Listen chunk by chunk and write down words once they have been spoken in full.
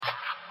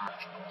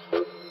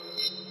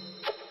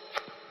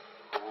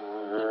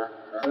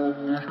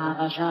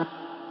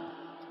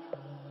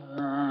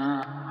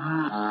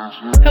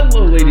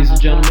Hello, ladies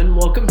and gentlemen.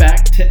 Welcome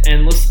back to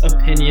Endless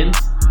Opinions.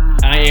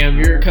 I am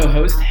your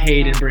co-host,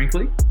 Hayden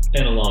Brinkley.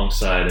 And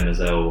alongside him, as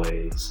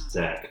always,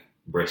 Zach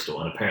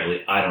Bristol. And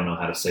apparently, I don't know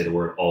how to say the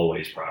word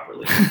always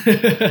properly.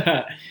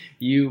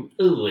 You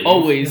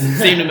always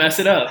seem to mess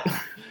it up.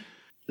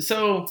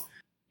 So,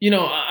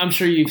 I'm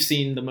sure you've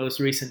seen the most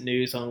recent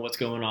news on what's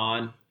going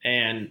on.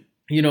 And,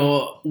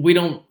 we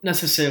don't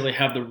necessarily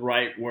have the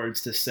right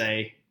words to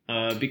say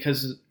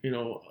because,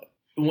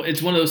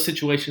 it's one of those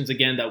situations,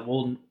 again,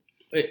 that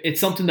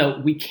it's something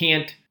that we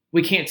can't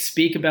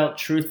speak about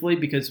truthfully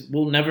because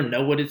we'll never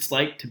know what it's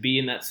like to be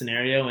in that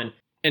scenario. And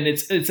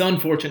it's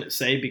unfortunate to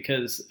say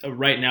because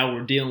right now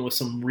we're dealing with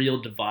some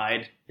real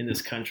divide in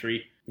this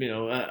country.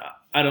 I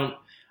don't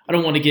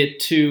want to get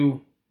too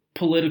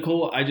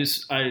political. I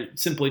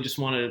simply just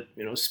want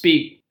to,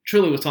 speak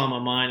truly what's on my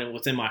mind and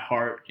what's in my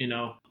heart.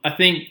 I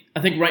think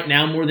right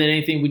now more than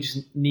anything, we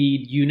just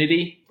need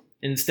unity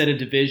instead of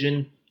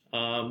division.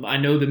 I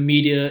know the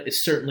media is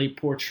certainly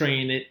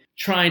portraying it,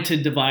 trying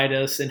to divide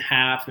us in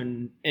half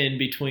and in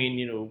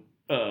between,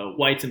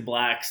 whites and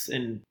blacks.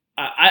 And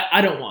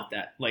I don't want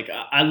that. Like,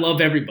 I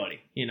love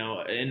everybody,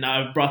 and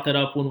I brought that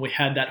up when we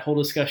had that whole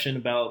discussion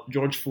about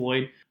George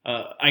Floyd.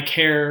 I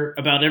care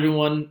about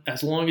everyone.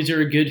 As long as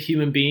you're a good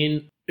human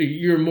being,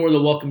 you're more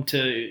than welcome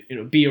to,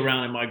 be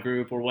around in my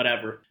group or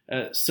whatever.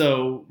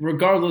 So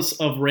regardless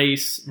of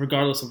race,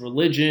 regardless of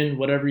religion,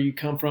 whatever you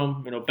come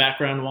from,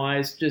 background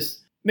wise, just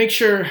make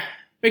sure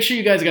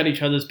you guys got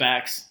each other's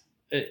backs.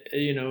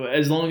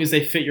 As long as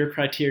they fit your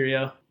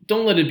criteria.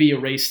 Don't let it be a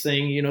race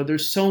thing.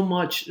 There's so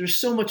much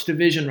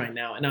division right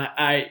now, and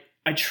I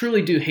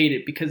truly do hate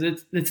it because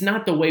it's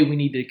not the way we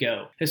need to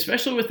go.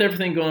 Especially with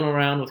everything going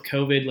around with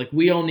COVID, like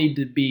we all need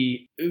to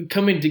be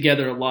coming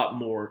together a lot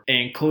more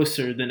and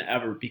closer than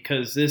ever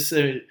because this,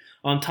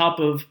 on top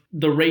of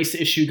the race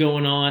issue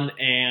going on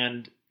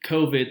and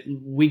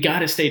COVID, we got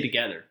to stay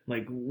together.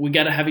 Like we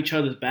got to have each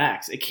other's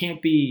backs. It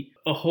can't be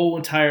a whole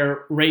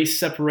entire race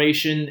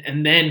separation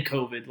and then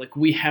COVID. Like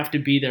we have to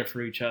be there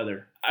for each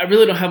other. I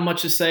really don't have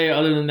much to say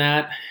other than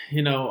that.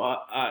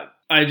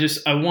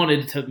 I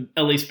wanted to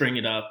at least bring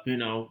it up,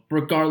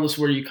 regardless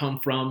where you come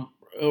from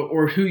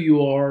or who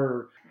you are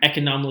or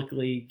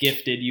economically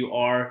gifted you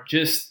are,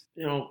 just,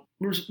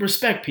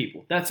 respect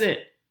people. That's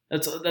it.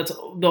 That's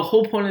the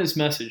whole point of this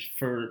message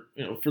for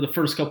the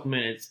first couple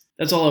minutes.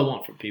 That's all I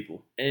want from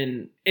people.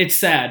 And it's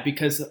sad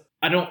because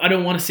I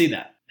don't want to see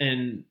that.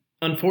 And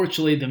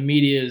unfortunately, the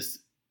media is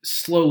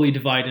slowly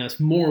dividing us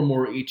more and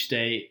more each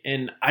day.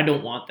 And I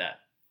don't want that.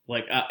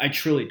 Like, I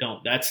truly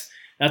don't. That's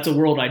a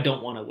world I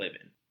don't want to live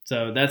in.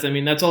 So that's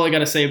all I got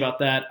to say about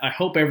that. I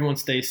hope everyone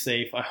stays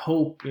safe. I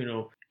hope,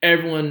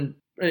 everyone,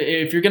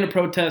 if you're going to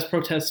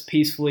protest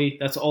peacefully.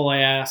 That's all I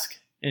ask.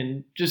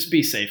 And just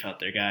be safe out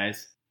there,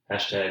 guys.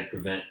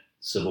 #prevent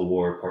Civil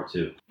War Part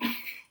 2.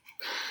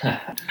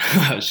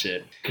 Oh,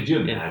 shit. Could you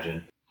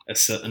imagine?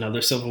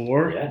 Another Civil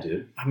War? Yeah,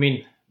 dude.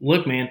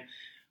 Look, man,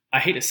 I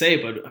hate to say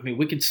it, but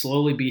we could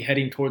slowly be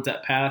heading towards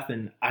that path,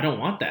 and I don't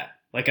want that.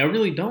 Like, I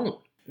really don't.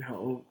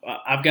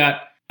 I've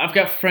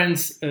got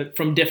friends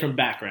from different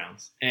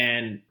backgrounds,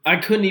 and I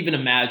couldn't even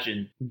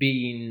imagine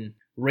being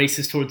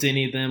racist towards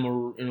any of them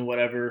or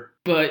whatever.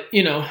 But,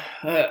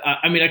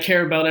 I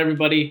care about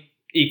everybody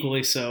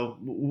equally, so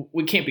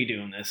we can't be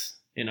doing this.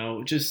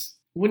 Just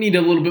we need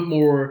a little bit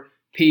more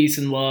peace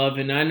and love.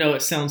 And I know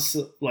it sounds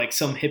like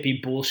some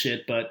hippie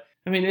bullshit, but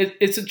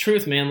it's the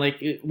truth, man. Like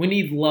we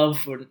need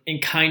love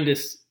and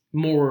kindness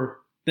more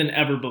than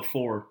ever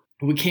before.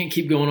 We can't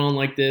keep going on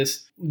like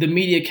this. The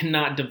media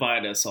cannot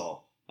divide us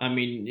all.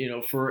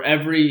 For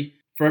every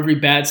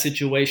bad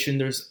situation,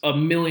 there's a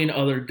million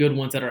other good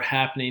ones that are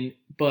happening,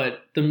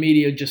 but the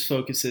media just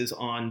focuses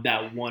on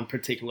that one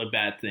particular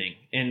bad thing.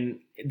 And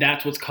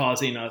that's what's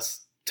causing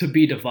us to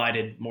be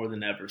divided more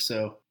than ever.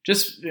 So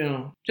just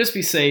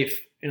be safe,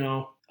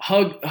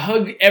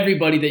 hug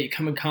everybody that you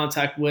come in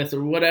contact with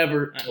or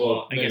whatever.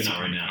 Well, I guess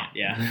not right now.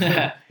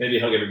 Yeah. Maybe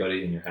hug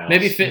everybody in your house.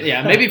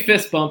 Maybe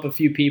fist bump a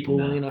few people,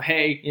 No.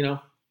 Hey,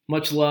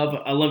 much love.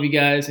 I love you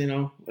guys,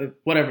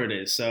 whatever it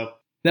is. So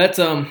that's,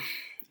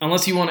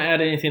 unless you want to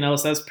add anything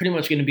else, that's pretty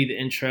much going to be the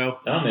intro.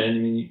 No,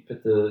 man. You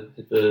hit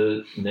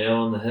the nail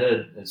on the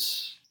head.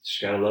 It's just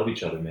gotta love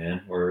each other,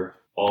 man. We're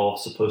all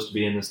supposed to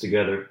be in this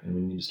together, and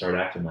we need to start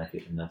acting like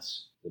it, and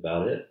that's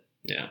about it.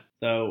 Yeah.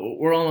 So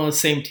we're all on the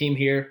same team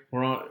here.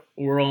 We're all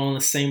on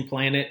the same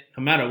planet.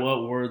 No matter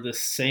what, we're the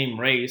same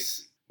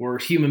race. We're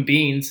human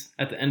beings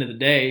at the end of the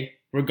day,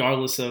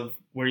 regardless of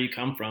where you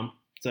come from.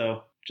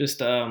 So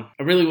just, I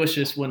really wish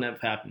this wouldn't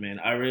have happened, man.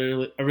 I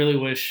really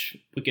wish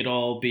we could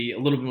all be a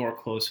little bit more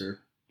closer,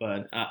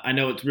 but I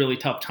know it's really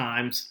tough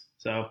times.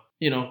 So,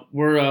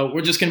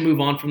 we're just going to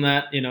move on from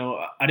that.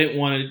 I didn't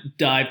want to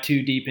dive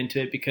too deep into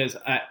it because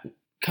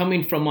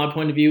coming from my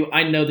point of view,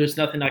 I know there's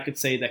nothing I could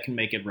say that can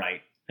make it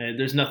right.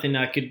 There's nothing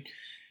I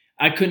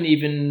I couldn't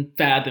even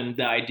fathom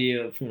the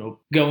idea of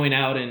going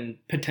out and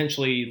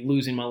potentially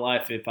losing my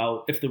life if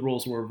the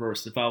roles were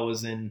reversed, if I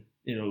was in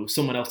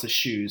someone else's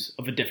shoes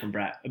of a different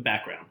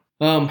background.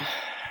 What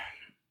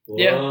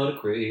a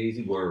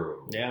crazy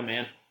world. Yeah,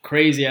 man,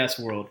 crazy ass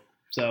world.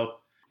 So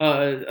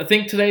I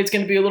think today it's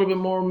going to be a little bit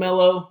more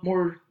mellow,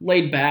 more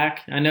laid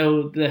back. I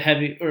know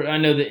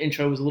the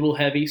intro was a little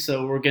heavy,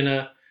 so we're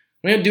gonna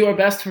do our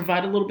best to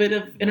provide a little bit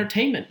of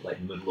entertainment.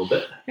 Lighten it a little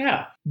bit.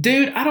 Yeah,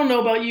 dude. I don't know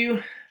about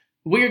you.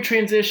 Weird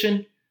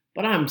transition,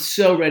 but I'm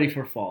so ready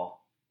for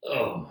fall.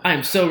 Oh, I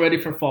am so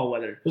ready for fall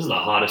weather. This is the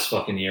hottest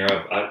fucking year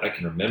I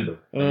can remember.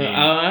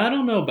 I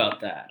don't know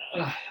about that.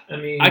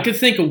 I could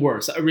think of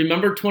worse. I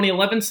remember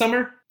 2011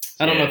 summer.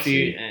 I don't know if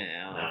you.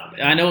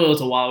 I know it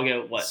was a while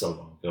ago. What? So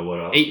long ago.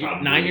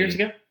 What? 9 years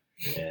ago?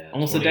 Yeah.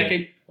 Almost a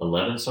decade?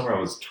 11 summer, I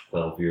was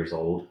 12 years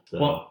old. So.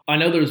 Well, I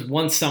know there was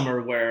one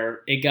summer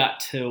where it got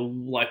to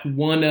like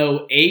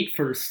 108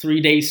 for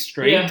 3 days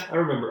straight. Yeah, I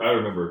remember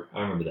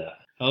that.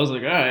 I was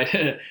like, all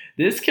right,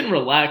 this can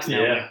relax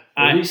now. Yeah,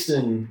 at least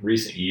in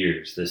recent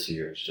years, this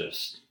year is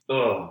just,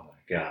 oh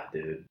my God,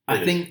 dude.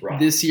 I think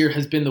this year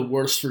has been the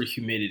worst for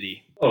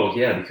humidity. Oh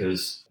yeah,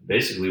 because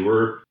basically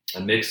we're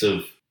a mix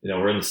of,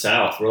 we're in the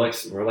South. We're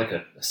like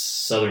a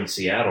southern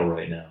Seattle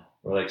right now.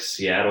 We're like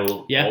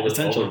Seattle, yeah, all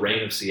the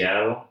rain of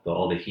Seattle,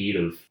 all the heat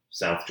of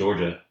South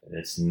Georgia, and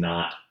it's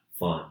not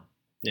fun.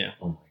 Yeah.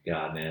 Oh my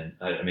God, man.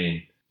 I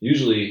mean,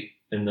 usually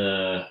in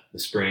the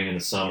spring and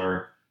the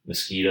summer,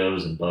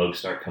 mosquitoes and bugs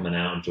start coming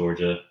out in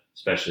Georgia,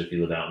 especially if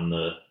you live out in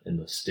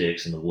the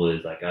sticks and the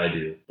woods like I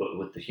do. But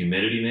with the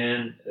humidity,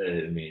 man,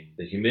 I mean,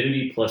 the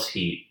humidity plus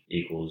heat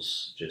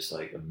equals just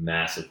like a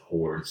massive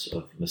hordes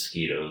of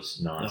mosquitoes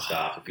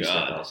nonstop if you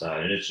step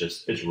outside, and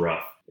it's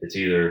rough. It's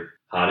either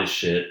hot as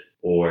shit.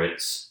 Or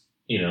it's,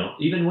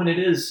 even when it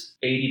is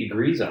 80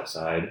 degrees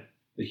outside,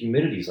 the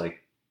humidity is like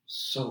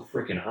so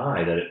freaking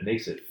high that it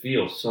makes it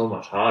feel so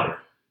much hotter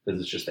because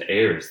it's just the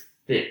air is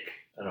thick.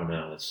 I don't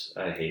know.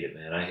 I hate it,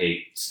 man. I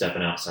hate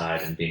stepping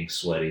outside and being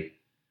sweaty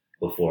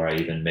before I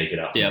even make it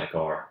out to my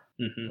car.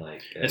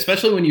 Mm-hmm.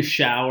 Especially when you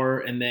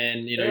shower and then,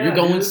 you're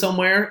going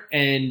somewhere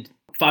and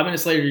 5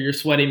 minutes later you're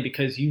sweating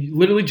because you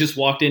literally just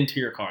walked into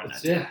your car.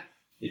 Yeah.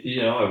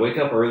 I wake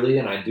up early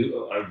and I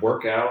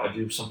work out, I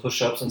do some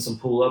push-ups and some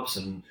pull-ups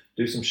and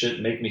do some shit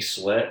to make me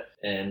sweat.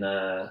 And,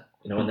 and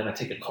then I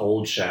take a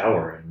cold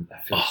shower and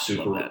I feel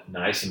super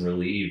nice and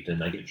relieved,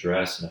 and I get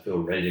dressed and I feel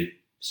ready to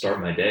start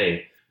my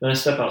day. Then I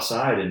step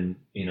outside and,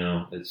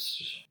 it's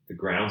just, the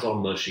ground's all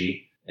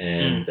mushy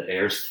and the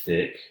air's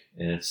thick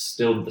and it's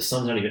still, the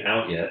sun's not even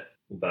out yet.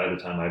 By the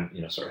time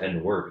I, start heading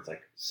to work, it's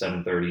like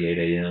 7:30, 8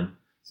 a.m.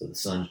 So the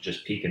sun's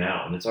just peeking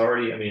out, and it's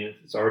already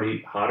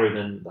hotter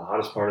than the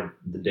hottest part of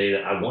the day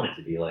that I want it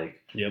to be like.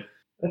 Yep.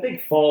 I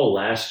think fall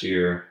last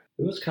year,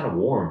 it was kind of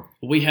warm.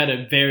 We had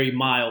a very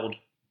mild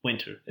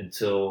winter.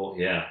 Until,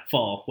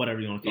 fall, whatever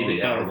you want to call it.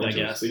 Yeah, I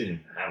guess. We didn't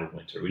even have a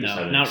winter. We just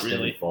had an not extended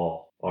really.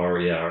 fall.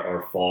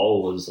 Our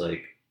fall was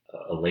like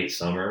a late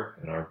summer,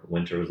 and our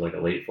winter was like a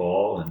late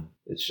fall, and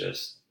it's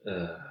just,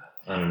 I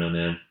don't know,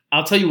 man.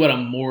 I'll tell you what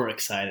I'm more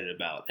excited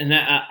about. And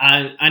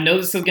I know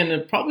this is going to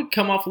probably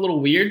come off a little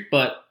weird,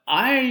 but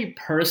I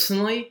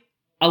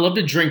love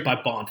to drink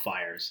by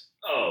bonfires.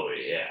 Oh,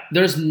 yeah.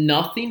 There's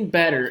nothing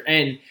better,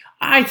 and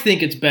I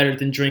think it's better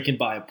than drinking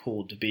by a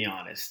pool, to be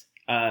honest.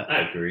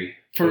 I agree.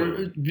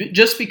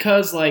 Just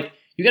because, like,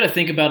 you got to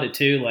think about it,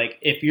 too. Like,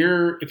 if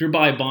you're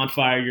by a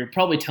bonfire, you're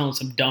probably telling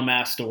some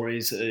dumbass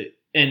stories.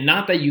 And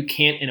not that you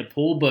can't in a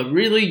pool, but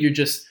really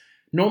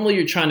normally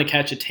you're trying to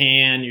catch a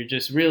tan, you're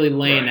just really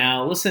laying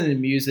out, listening to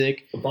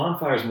music. A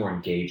bonfire is more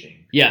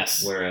engaging.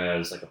 Yes.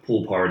 Whereas like a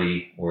pool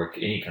party or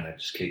any kind of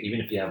just kick, even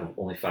if you have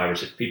only 5 or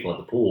 6 people at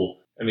the pool,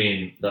 I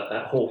mean,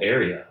 that whole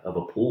area of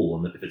a pool,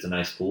 and if it's a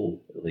nice pool,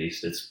 at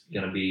least, it's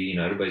going to be,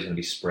 everybody's going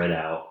to be spread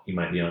out. They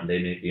may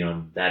be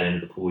on that end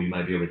of the pool. You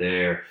might be over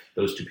there.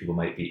 Those 2 people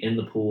might be in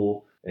the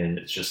pool. And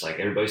it's just like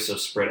everybody's so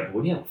spread out.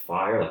 When you have a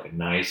fire, like a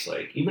nice,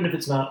 like, even if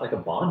it's not like a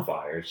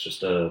bonfire, it's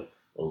just a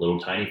little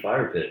tiny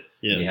fire pit.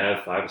 Yeah. And you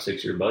have 5 or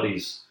 6 of your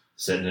buddies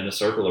sitting in a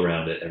circle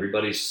around it.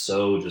 Everybody's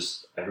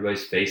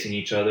facing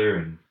each other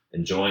and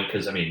enjoying.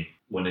 Because, I mean,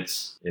 when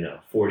it's,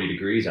 40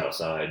 degrees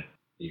outside,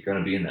 you're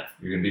going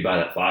to be by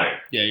that fire.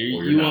 Yeah,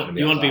 you want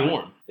to be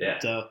warm. Yeah.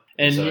 So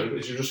you're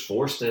just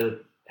forced to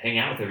hang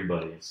out with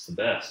everybody. It's the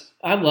best.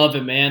 I love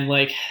it, man.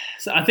 Like,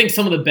 so I think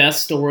some of the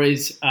best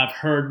stories I've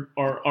heard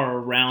are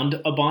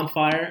around a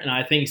bonfire. And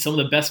I think some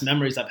of the best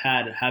memories I've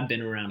had have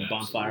been around a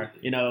bonfire.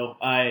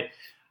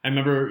 I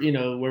remember,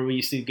 where we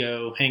used to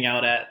go hang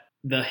out at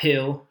the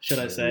hill, should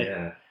I say.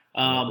 Yeah.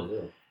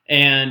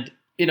 And,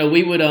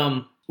 we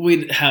would,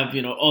 we'd have,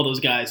 all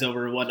those guys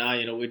over and whatnot,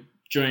 we'd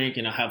drink,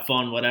 have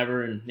fun,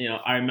 whatever. And,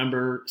 I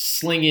remember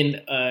slinging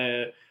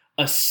a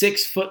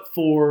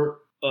 6'4",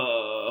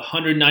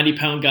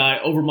 190-pound guy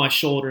over my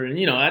shoulder. And,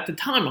 at the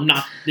time I'm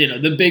not,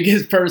 the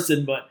biggest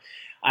person, but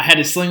I had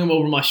to sling him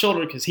over my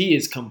shoulder because he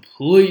is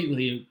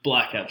completely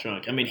blackout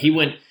drunk. I mean, he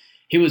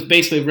was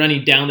basically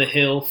running down the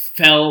hill,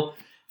 fell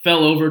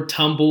over,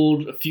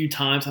 tumbled a few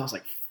times. I was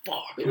like,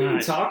 fuck. What are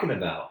you talking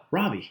about?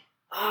 Robbie.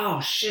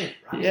 Oh shit!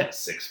 Rob's not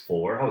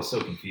 6'4". I was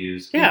so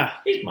confused. Yeah,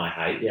 he's my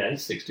height. Yeah,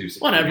 he's 6'2",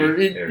 6'3".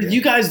 Whatever.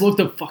 You guys look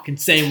the fucking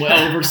same way,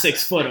 over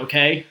 6 foot.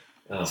 Okay.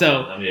 Oh,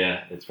 so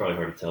yeah, it's probably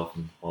hard to tell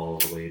from all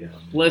the way down.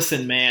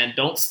 Listen, man,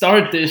 don't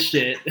start this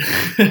shit.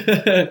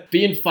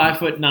 Being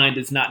 5'9"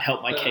 does not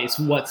help my case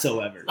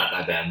whatsoever. It's not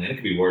that bad, man. It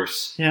could be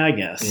worse. Yeah, I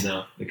guess.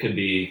 It could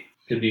be,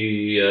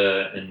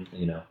 and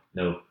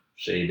no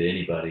shade to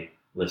anybody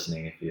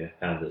listening if you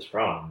have this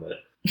problem,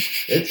 but.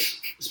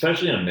 It's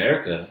especially in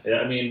America.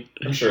 I mean,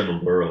 I'm sure in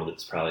the world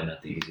it's probably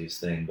not the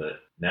easiest thing, but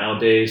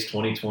nowadays,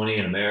 2020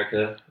 in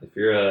America, if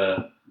you're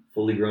a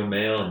fully grown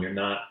male and you're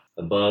not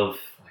above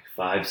like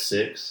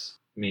 5'6",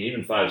 I mean,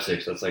 even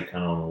 5'6", that's like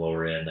kind of on the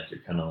lower end. Like you're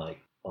kind of like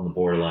on the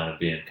borderline of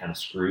being kind of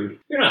screwed.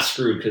 You're not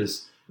screwed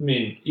because I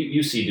mean,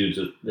 you see dudes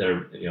that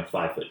are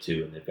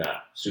 5'2" and they've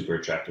got super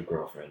attractive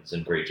girlfriends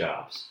and great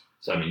jobs.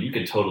 So I mean, you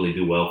can totally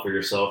do well for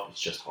yourself.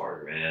 It's just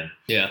harder, man.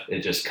 Yeah,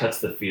 it just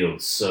cuts the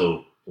field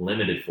so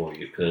limited for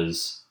you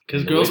because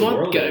girls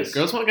want guys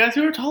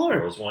who are taller.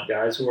 Girls want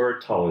guys who are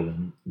taller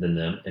than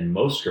them, and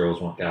most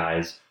girls want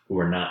guys who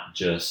are not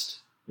just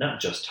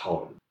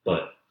taller,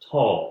 but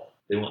tall.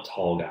 They want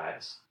tall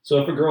guys.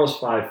 So if a girl is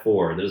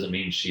 5'4", that doesn't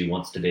mean she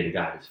wants to date a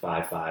guy who's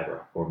 5'5"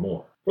 or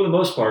more. For the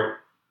most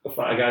part, a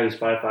guy who's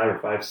 5'5" or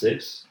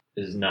 5'6"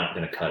 is not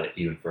going to cut it,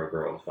 even for a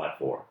girl who's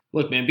 5'4".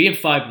 Look, man, being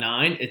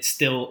 5'9", it's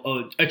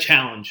still a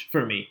challenge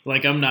for me.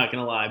 Like, I'm not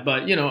going to lie,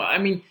 but I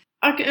mean.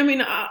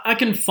 I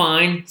can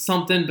find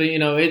something, but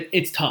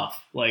it's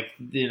tough. Like,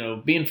 being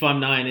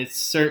 5'9", it's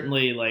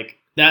certainly like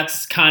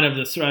that's kind of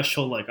the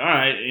threshold. Like, all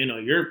right,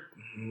 you're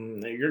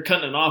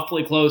cutting it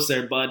awfully close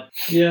there, bud.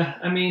 Yeah,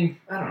 I mean,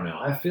 I don't know.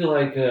 I feel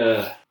like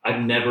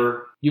I've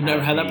never. You've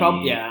never had that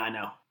problem? Yeah, I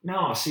know.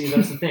 No, see,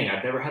 that's the thing.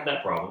 I've never had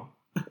that problem.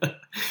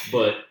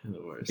 But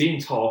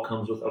being tall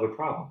comes with other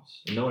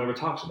problems, and no one ever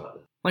talks about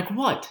it. Like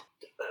what?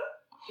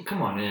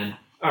 Come on, man.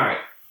 All right.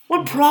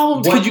 What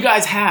problems could you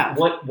guys have?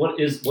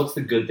 What's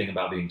the good thing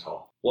about being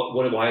tall?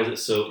 Why is it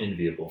so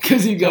enviable?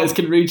 Because you guys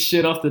can reach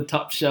shit off the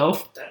top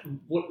shelf.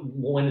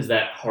 When is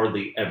that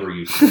hardly ever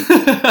used? Dude,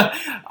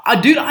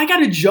 I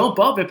gotta jump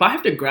up if I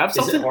have to grab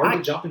something. Is it hard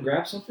to jump and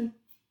grab something?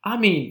 I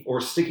mean, or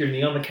stick your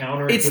knee on the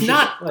counter. It's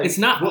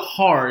not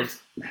hard.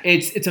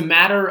 It's a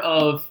matter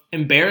of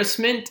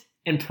embarrassment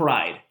and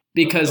pride.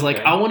 Because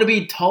I want to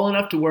be tall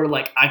enough to where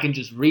I can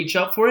just reach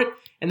up for it.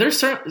 And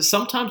there's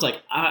sometimes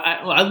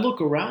I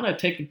look around, I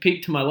take a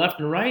peek to my left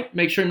and right,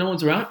 make sure no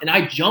one's around, and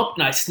I jump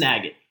and I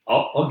snag it.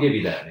 I'll give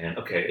you that, man.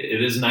 Okay,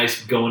 it is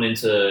nice going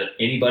into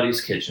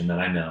anybody's kitchen that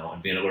I know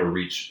and being able to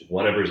reach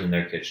whatever's in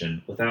their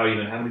kitchen without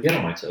even having to get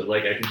on my toes.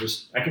 Like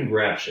I can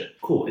grab shit.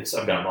 Cool.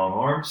 I've got long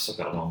arms, I've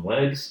got long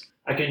legs.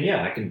 I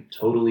can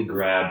totally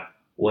grab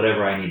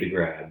whatever I need to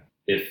grab.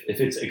 If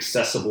it's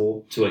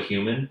accessible to a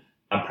human,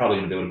 I'm probably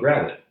gonna be able to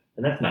grab it,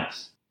 and that's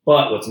nice.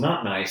 But what's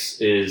not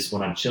nice is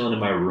when I'm chilling in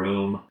my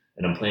room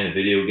and I'm playing a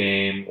video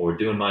game or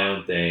doing my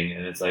own thing,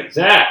 and it's like,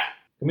 Zach,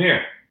 come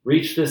here,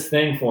 reach this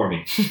thing for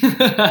me.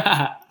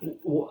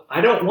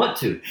 I don't want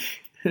to,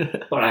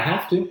 but I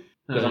have to,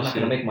 because I'm not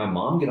going to make my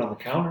mom get on the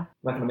counter. I'm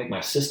not going to make my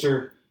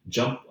sister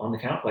jump on the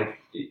counter.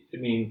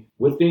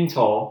 With being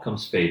tall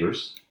comes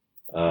favors.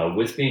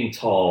 With being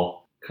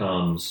tall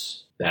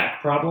comes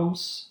back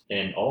problems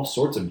and all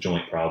sorts of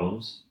joint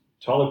problems.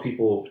 Taller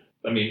people...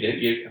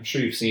 I'm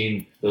sure you've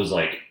seen those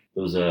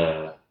there's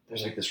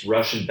this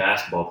Russian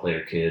basketball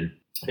player kid.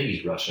 I think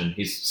he's Russian.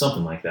 He's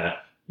something like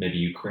that. Maybe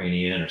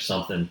Ukrainian or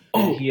something.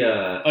 Oh,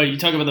 you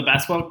talking about the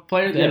basketball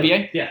player, the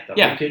NBA? Yeah,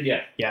 that kid,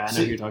 yeah. Yeah, I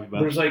know who you're talking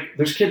about.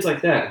 There's kids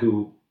like that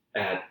who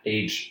at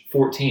age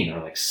 14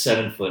 are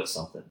 7 foot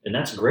something. And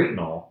that's great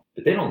and all,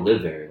 but they don't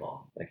live very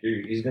long.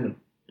 He's gonna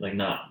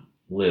not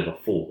live a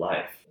full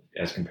life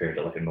as compared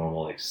to a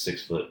normal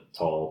 6 foot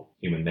tall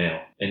human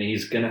male. And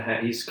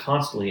he's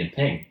constantly in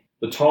pain.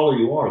 The taller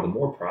you are, the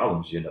more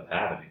problems you end up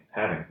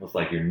having with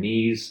your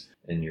knees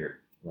and your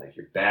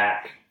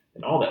back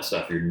and all that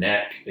stuff, your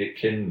neck. It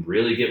can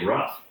really get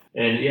rough.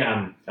 And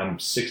yeah, I'm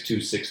 6'2",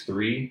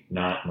 6'3",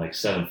 not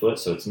 7 foot,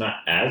 so it's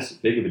not as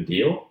big of a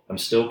deal. I'm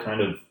still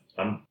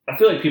I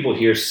feel like people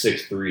hear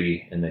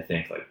 6'3" and they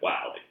think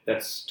wow,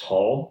 that's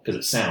tall, because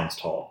it sounds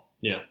tall.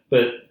 Yeah.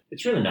 But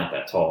it's really not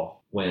that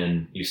tall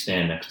when you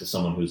stand next to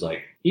someone who's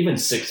even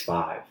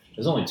 6'5".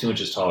 There's only 2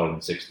 inches taller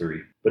than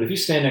 6'3". But if you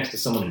stand next to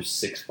someone who's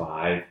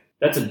 6'5",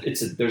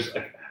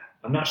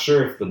 I'm not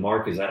sure if the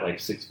mark is at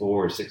 6'4"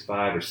 or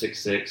 6'5" or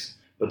 6'6",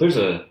 but there's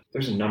a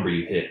number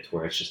you hit to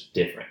where it's just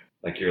different.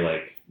 I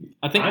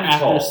think I'm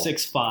after tall.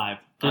 6'5",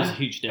 there's a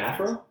huge difference.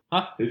 Afro?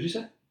 Huh? Who'd you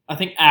say? I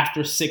think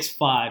after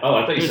 6'5". Oh,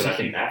 I thought you said I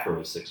think Afro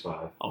was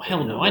 6'5". Oh,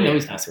 hell no. I know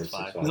he's not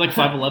 6'5". He's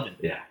 5'11".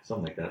 Yeah,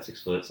 something like that.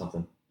 6 foot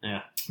something.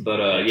 Yeah. But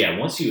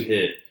once you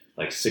hit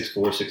 6'4",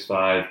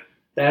 6'5",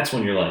 that's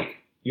when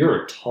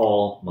you're a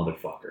tall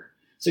motherfucker.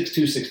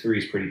 6'2", 6'3"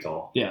 is pretty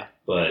tall. Yeah.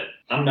 But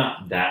I'm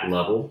not that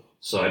level,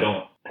 so I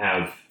don't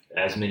have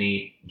as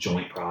many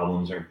joint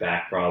problems or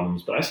back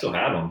problems, but I still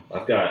have them.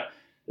 I've got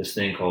this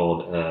thing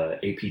called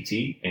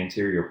APT,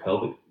 anterior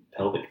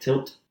pelvic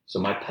tilt. So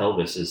my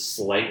pelvis is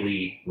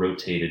slightly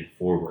rotated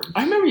forward.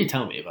 I remember you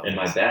telling me about and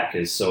this. my back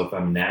is, so if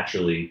I'm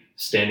naturally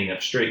standing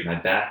up straight,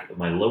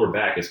 my lower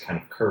back is kind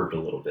of curved a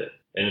little bit.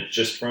 And it's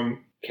just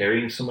from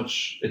carrying so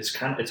much, it's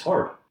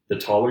hard. The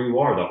taller you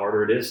are, the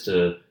harder it is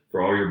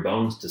for all your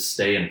bones to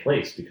stay in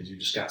place because you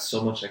just got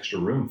so much extra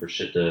room for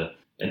shit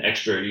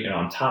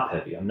I'm top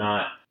heavy. I'm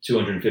not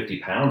 250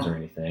 pounds or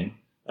anything.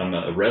 I'm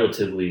a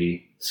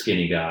relatively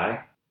skinny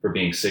guy for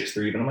being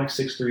 6'3", but I'm like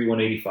 6'3",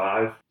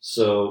 185.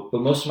 So,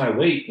 but most of my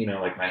weight,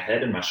 like my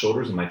head and my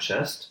shoulders and my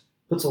chest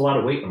puts a lot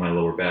of weight on my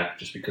lower back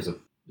just because of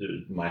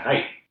my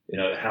height.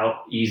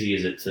 How easy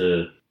is it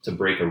to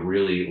break a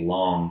really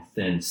long,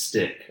 thin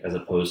stick as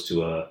opposed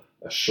to a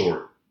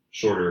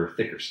shorter,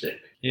 thicker stick?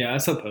 Yeah, I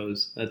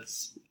suppose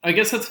I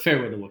guess that's a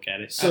fair way to look at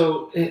it.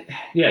 So,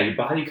 your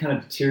body kind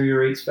of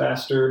deteriorates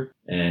faster.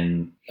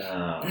 And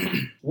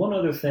one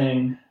other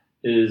thing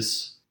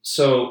is,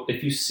 so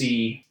if you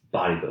see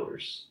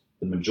bodybuilders,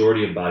 the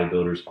majority of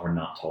bodybuilders are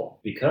not tall,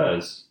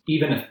 because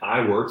even if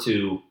I were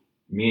to,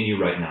 me and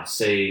you right now,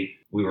 say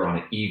we were on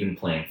an even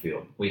playing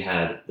field, we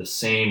had the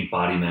same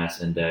body mass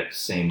index,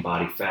 same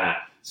body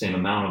fat, same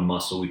amount of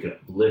muscle, we could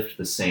lift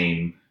the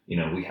same,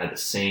 we had the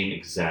same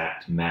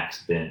exact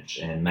max bench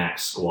and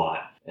max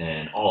squat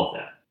and all of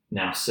that.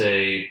 Now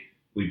say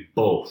we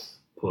both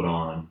put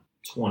on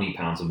 20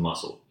 pounds of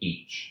muscle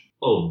each.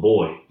 Oh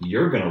boy,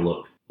 you're going to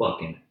look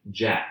fucking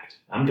jacked.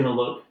 I'm going to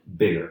look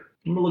bigger.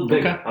 I'm going to look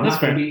bigger. Okay, I'm not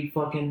going to be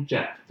fucking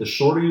jacked. The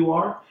shorter you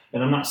are,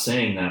 and I'm not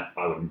saying that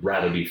I would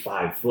rather be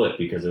 5 foot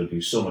because it would be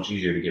so much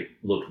easier to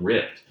look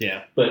ripped.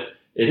 Yeah. But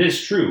it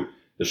is true.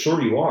 The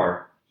shorter you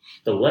are,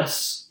 the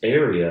less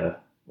area,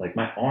 like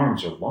my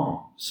arms are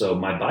long. So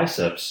my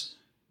biceps,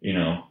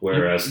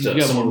 whereas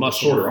to someone with a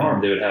shorter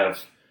arm, they would have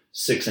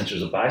 6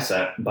 inches of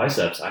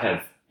biceps. I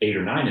have 8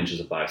 or 9 inches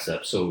of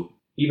biceps. So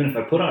even if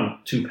I put on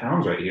 2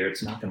 pounds right here,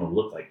 it's not going to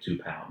look like 2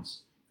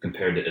 pounds.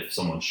 Compared to if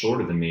someone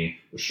shorter than me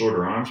with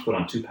shorter arms put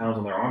on 2 pounds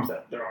on their arms,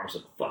 their arms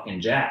look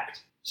fucking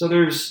jacked. So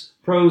there's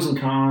pros and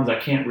cons.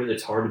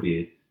 It's hard to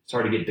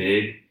get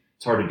big.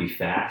 It's hard to be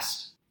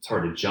fast. It's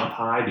hard to jump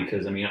high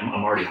because I'm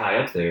already high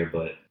up there,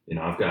 but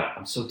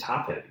I'm so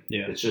top heavy.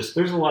 Yeah. It's just,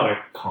 there's a lot of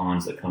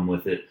cons that come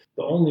with it.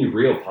 The only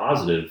real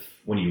positive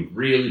when you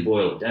really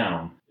boil it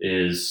down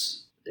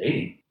is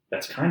dating.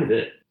 That's kind of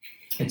it.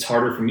 It's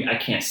harder for me. I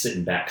can't sit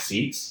in back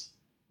seats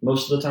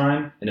most of the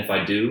time. And if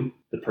I do,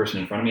 the person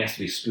in front of me has to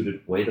be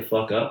scooted way the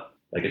fuck up.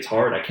 Like, it's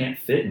hard. I can't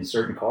fit in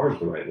certain cars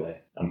the right way.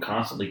 I'm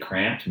constantly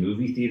cramped.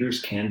 Movie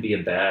theaters can be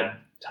a bad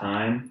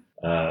time.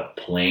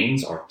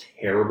 Planes are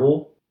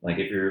terrible. Like,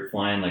 if you're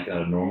flying like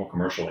a normal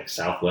commercial, like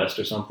Southwest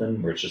or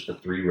something, where it's just the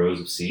 3 rows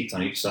of seats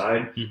on each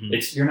side,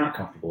 you're not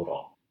comfortable at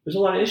all. There's a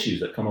lot of issues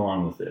that come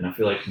along with it. And I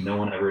feel like no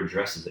one ever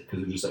addresses it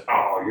because they're just like,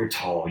 oh, you're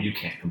tall. You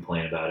can't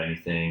complain about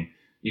anything.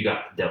 You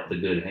got dealt the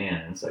good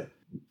hand. And it's like,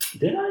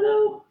 did I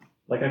though?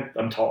 Like,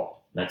 I'm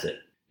tall. That's it.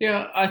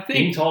 Yeah, I think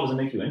being tall doesn't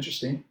make you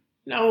interesting.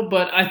 No,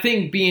 but I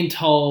think being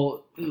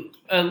tall,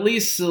 at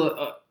least,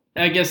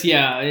 I guess,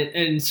 yeah,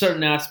 in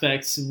certain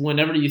aspects,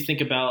 whenever you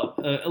think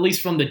about, at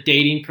least from the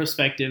dating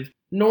perspective,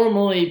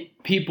 normally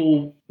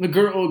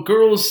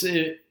girls,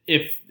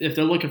 if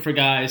they're looking for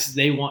guys,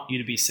 they want you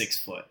to be 6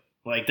 foot.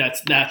 Like,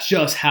 that's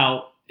just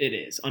how it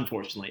is,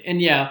 unfortunately.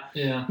 And yeah,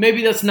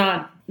 maybe that's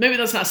not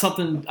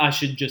something I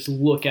should just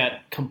look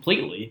at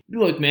completely.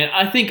 Look, man,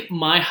 I think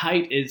my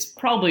height is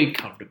probably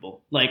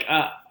comfortable. Like,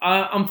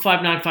 I'm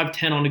 5'9",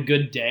 5'10" on a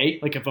good day.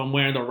 Like, if I'm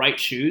wearing the right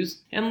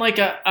shoes, and like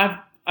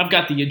I've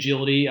got the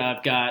agility,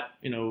 I've got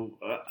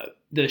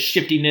the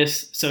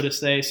shiftiness, so to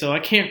say. So I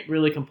can't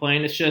really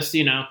complain. It's just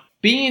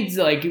being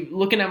like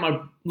looking at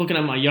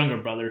my younger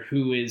brother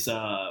who's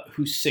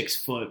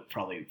 6 foot,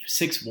 probably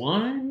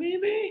 6'1",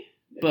 maybe.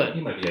 But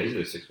he might be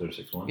either 6 foot or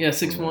 6'1". Yeah,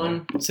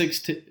 6'1",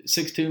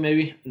 6'2",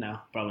 maybe. No,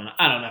 probably not.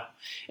 I don't know.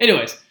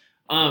 Anyways,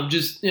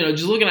 just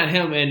looking at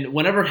him, and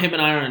whenever him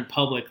and I are in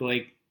public,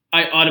 like,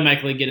 I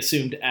automatically get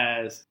assumed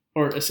as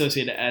or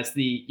associated as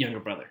the younger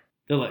brother.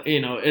 They're like,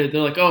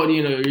 oh, are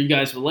you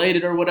guys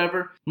related or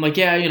whatever? I'm like,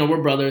 yeah,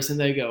 we're brothers, and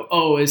they go,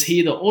 oh, is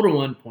he the older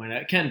one? Point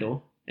at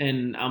Kendall,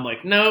 and I'm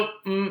like, no,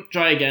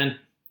 try again,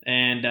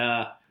 and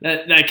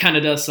that kind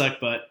of does suck,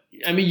 but.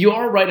 I mean, you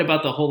are right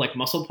about the whole, like,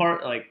 muscle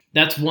part. Like,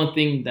 that's one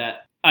thing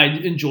that I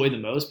enjoy the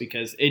most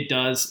because it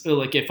does,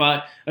 like, if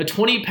a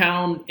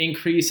 20-pound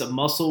increase of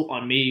muscle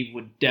on me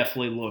would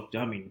definitely look,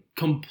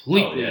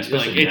 completely.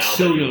 Especially like, it's now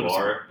so that you noticeable.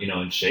 are,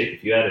 in shape.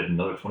 If you added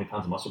another 20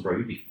 pounds of muscle, bro,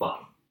 you'd be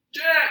fucking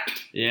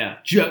jacked. Yeah,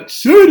 Jack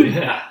City.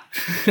 Yeah.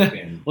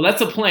 Well,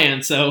 that's a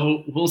plan,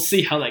 so we'll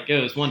see how that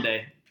goes one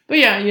day. But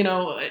yeah,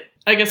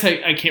 I guess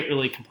I can't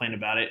really complain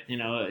about it.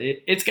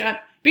 It's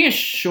got... Being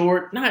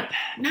short, not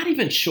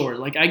even short.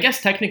 Like, I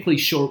guess technically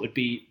short would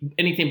be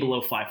anything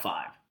below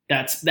 5'5".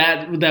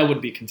 That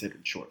would be considered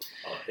short.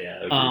 Oh yeah,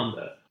 I agree with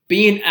that.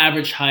 Being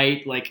average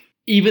height, like,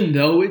 even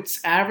though it's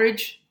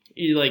average,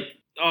 like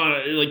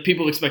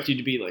people expect you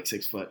to be like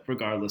 6 foot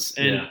regardless.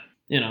 And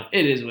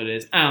it is what it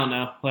is. I don't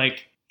know.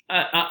 Like,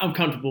 I'm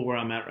comfortable where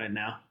I'm at right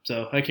now,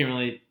 so I can't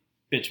really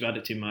bitch about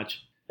it too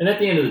much. And at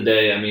the end of the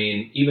day, I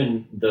mean,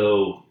 even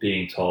though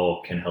being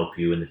tall can help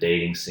you in the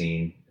dating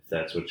scene, if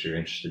that's what you're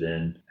interested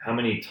in, how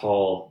many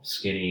tall,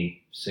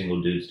 skinny,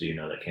 single dudes do you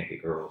know that can't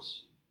get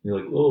girls?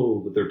 You're like, oh,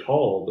 but they're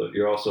tall, but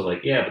you're also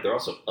like, yeah, but they're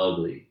also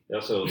ugly. They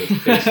also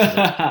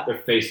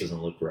their face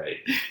doesn't look right.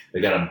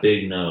 They got a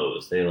big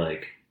nose.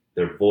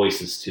 Their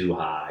voice is too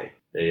high.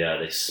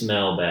 They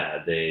smell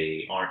bad.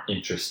 They aren't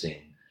interesting.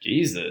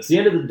 Jesus. At the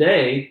end of the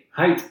day,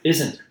 height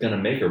isn't gonna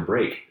make or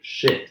break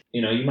shit.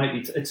 You know, you might be.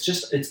 It's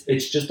just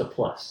a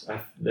plus.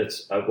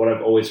 That's what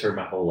I've always heard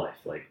my whole life.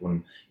 Like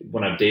when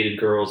I've dated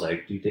girls,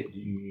 like, do you date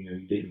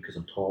me because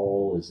I'm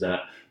tall? Is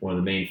that one of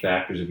the main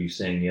factors of you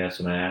saying yes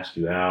when I ask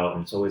you out?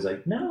 And it's always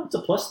like, no, it's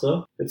a plus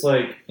though. It's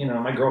like,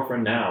 my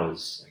girlfriend now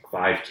is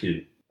like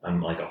 5'2".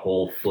 I'm like a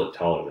whole foot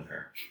taller than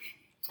her.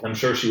 I'm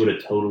sure she would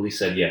have totally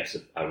said yes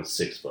if I was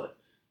 6 foot,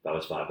 if I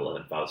was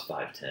 5'11", if I was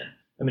 5'10".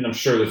 I mean, I'm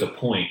sure there's a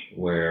point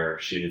where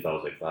if I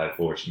was like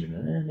 5'4", she'd be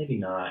like, maybe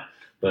not.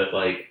 But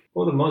like,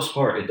 for the most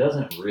part, it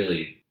doesn't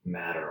really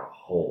matter a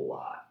whole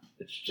lot.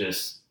 It's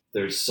just,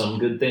 there's some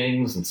good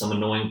things and some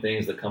annoying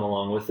things that come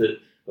along with it.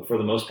 But for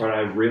the most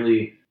part,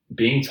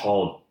 being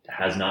tall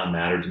has not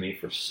mattered to me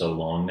for so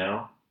long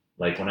now.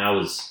 Like when I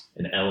was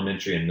in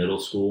elementary and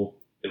middle school,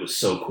 it was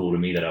so cool to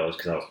me that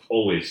because I was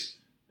always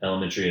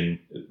elementary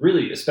and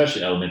really,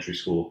 especially elementary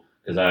school,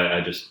 because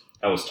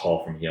I was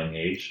tall from a young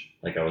age.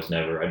 Like I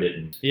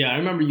didn't. Yeah, I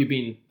remember you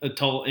being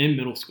tall in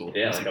middle school.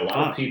 Yeah, like a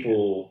lot of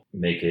people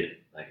make it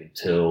like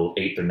until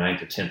 8th or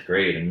 9th or 10th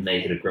grade, and then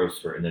they hit a growth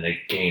spurt, and then they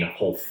gain a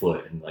whole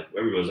foot, and like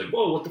everybody's like,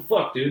 "Whoa, what the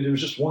fuck, dude? It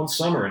was just one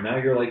summer, and now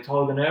you're like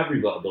taller than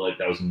everybody." But like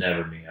that was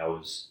never me. I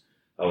was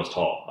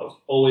tall. I was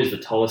always the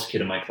tallest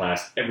kid in my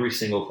class, every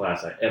single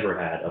class I ever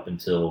had up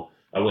until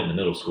I went into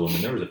middle school. And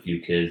then there was a few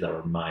kids that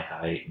were my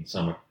height, and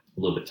some were a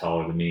little bit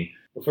taller than me.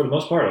 But for the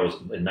most part, I was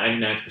in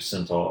 99th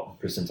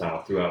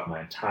percentile throughout my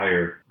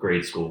entire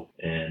grade school.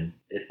 And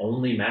it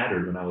only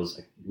mattered when I was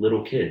a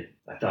little kid.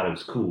 I thought it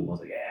was cool. I was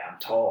like, yeah, I'm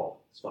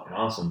tall. It's fucking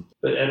awesome.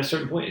 But at a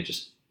certain point,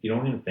 you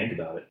don't even think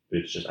about it.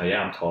 It's just,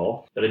 yeah, I'm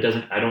tall. But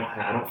I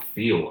don't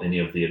feel any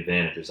of the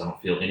advantages. I don't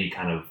feel any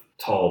kind of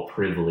tall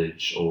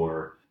privilege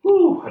or,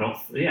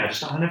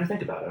 I never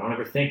think about it.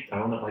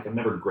 I'm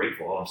never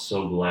grateful. Oh, I'm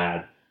so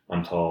glad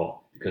I'm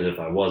tall. Because if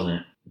I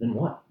wasn't, then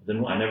what?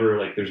 I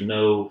never, there's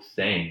no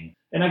thing.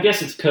 And I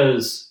guess it's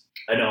because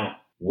I don't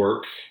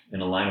work in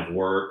a line of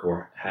work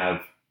or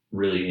have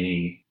really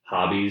any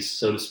hobbies,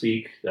 so to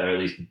speak, that are at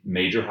least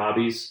major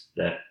hobbies,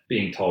 that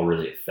being tall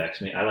really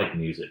affects me. I like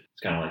music.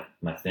 It's kind of like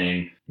my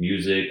thing,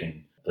 music,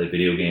 and I play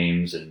video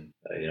games, and,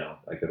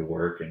 I go to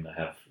work and I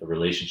have a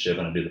relationship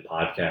and I do the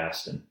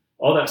podcast and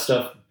all that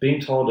stuff.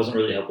 Being tall doesn't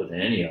really help with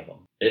any of them.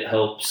 It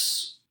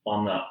helps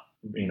on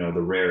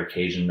the rare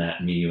occasion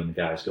that me and the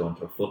guys go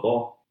into a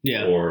football.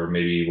 Yeah. Or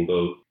maybe we'll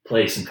go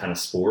play some kind of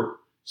sport,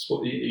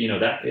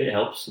 that it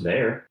helps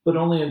there, but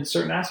only in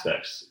certain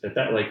aspects.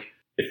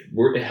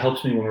 It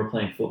helps me when we're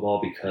playing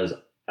football because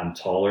I'm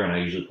taller and I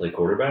usually play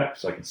quarterback,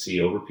 so I can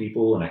see over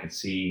people and I can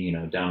see,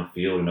 down the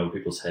field and over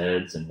people's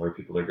heads and where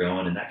people are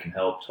going, and that can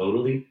help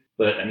totally.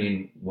 But I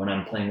mean, when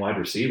I'm playing wide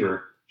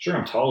receiver, sure,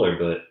 I'm taller,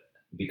 but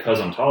because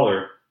I'm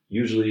taller,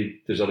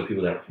 usually there's other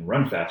people that can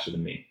run faster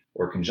than me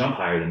or can jump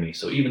higher than me.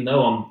 So even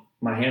though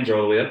my hands are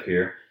all the way up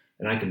here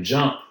and I can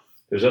jump,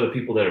 there's other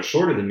people that are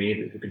shorter than me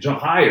who can jump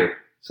higher.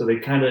 So they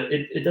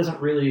it doesn't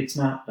really, it's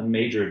not a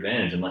major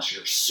advantage unless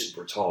you're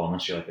super tall,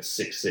 unless you're like a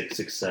 6'6",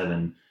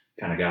 6'7"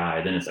 kind of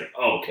guy. Then it's like,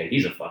 oh, okay,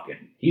 he's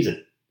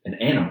an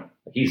animal.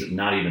 Like he's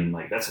not even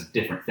that's a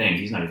different thing.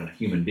 He's not even a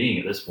human being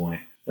at this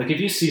point. Like if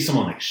you see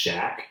someone like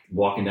Shaq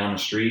walking down the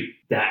street,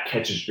 that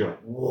catches, you're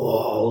like,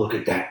 whoa, look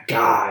at that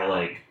guy.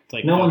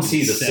 Like no one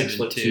sees a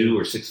 6'2"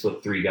 or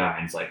 6'3" guy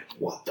and it's like,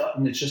 what the?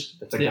 And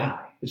that's a guy.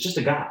 It's just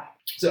a guy.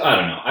 So I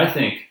don't know. I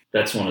think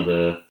that's one of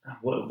the,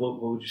 what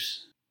would you,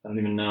 I don't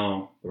even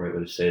know the right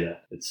way to say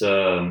that. It's,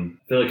 I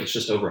feel like it's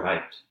just overhyped.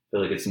 I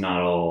feel like it's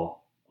not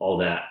all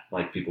that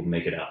like people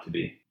make it out to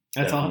be.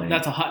 That's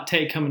a hot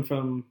take coming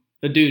from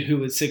a dude who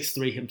was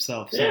 6'3"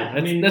 himself. So yeah,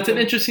 that's an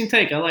interesting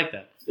take. I like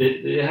that.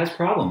 It has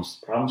problems.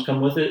 Problems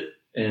come with it,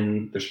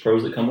 and there's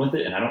pros that come with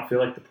it, and I don't feel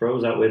like the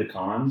pros outweigh the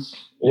cons,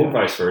 or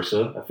vice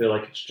versa. I feel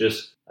like it's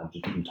just, I'm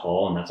just being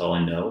tall, and that's all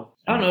I know.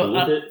 I don't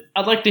know.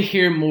 I'd like to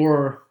hear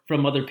more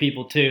from other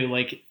people too.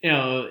 Like,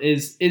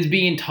 is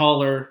being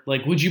taller,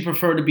 like, would you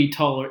prefer to be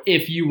taller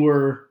if you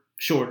were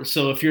shorter?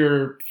 So if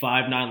you're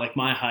 5'9", like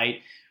my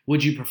height,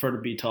 would you prefer to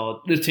be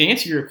tall? To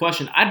answer your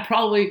question, I'd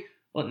probably,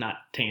 well, not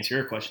to answer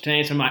your question, to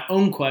answer my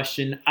own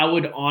question, I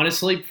would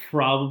honestly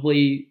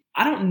probably,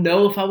 I don't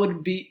know if I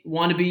would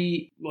want to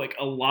be like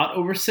a lot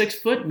over 6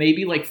 foot,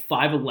 maybe like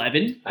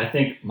 5'11". I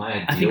think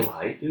my ideal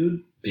height,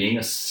 dude, being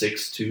a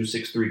 6'2",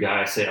 6'3"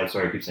 guy,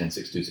 I keep saying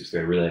 6'2", 6'3",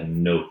 I really have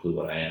no clue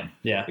what I am.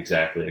 Yeah.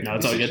 Exactly. No,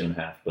 it's all good.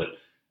 6.5. But,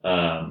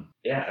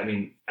 I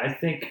mean, I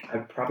think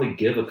I'd probably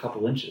give a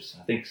couple inches.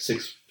 I think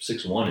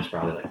 6'1" is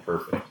probably like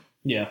perfect.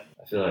 Yeah.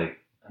 I feel like,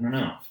 I don't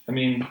know. I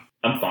mean,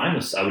 I'm fine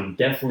with, I would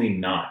definitely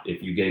not,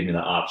 if you gave me the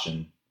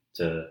option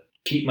to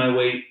keep my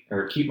weight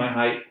or keep my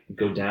height,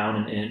 go down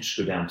an inch,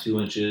 go down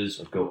 2 inches,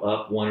 or go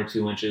up 1 or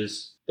 2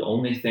 inches. The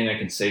only thing I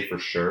can say for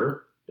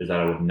sure is that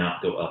I would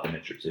not go up an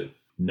inch or two.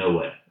 No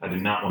way. I do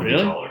not want to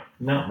be taller.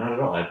 No, not at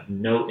all. I have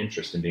no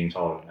interest in being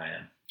taller than I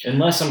am.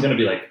 Unless I'm going to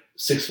be like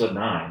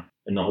 6'9"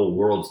 and the whole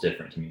world's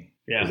different to me.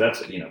 Yeah. Because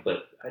that's,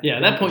 but.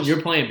 At that point,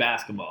 you're playing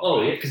basketball.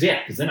 Oh, right?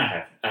 Because then I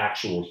have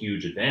actual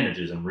huge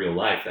advantages in real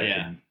life that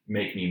can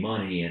make me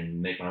money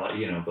and make my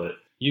life, but.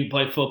 You can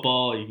play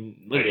football. You can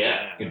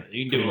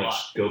you can do a lot.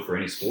 Go for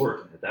any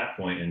sport at that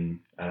point, and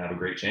I'd have a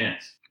great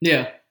chance.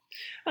 Yeah,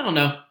 I don't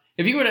know.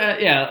 If you were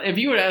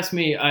to ask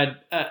me,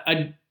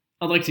 I'd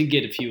like to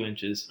get a few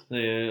inches,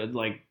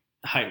 like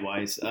height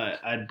wise.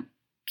 I'd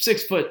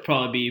 6 foot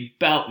probably be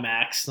about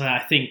max. I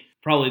think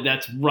probably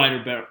that's right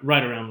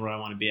around where I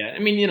want to be at. I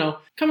mean,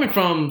 coming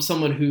from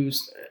someone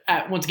who's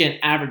once again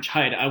average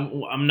height,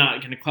 I'm not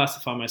going to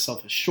classify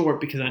myself as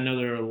short because I know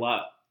there are a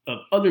lot of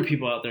other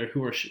people out there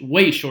who are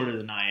way shorter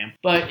than I am.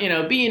 But,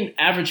 being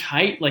average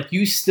height, like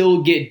you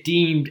still get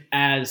deemed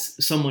as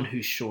someone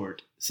who's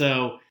short.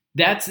 So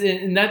that's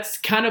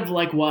kind of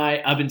like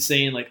why I've been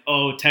saying like,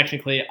 oh,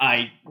 technically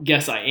I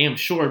guess I am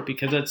short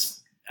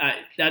because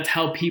that's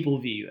how people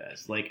view you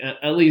as like,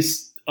 at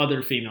least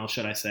other females,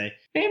 should I say.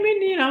 I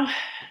mean,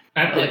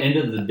 at the end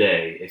of the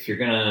day, if you're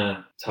going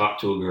to talk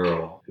to a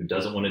girl who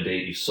doesn't want to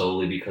date you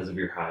solely because of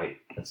your height,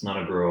 that's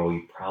not a girl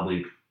you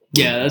probably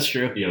that's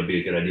true. Be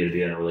a good idea to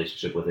be in a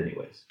relationship with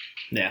anyways.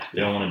 Yeah. You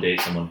don't want to date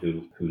someone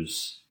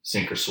whose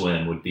sink or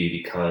swim would be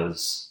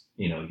because,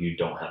 you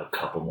don't have a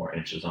couple more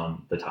inches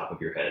on the top of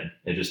your head.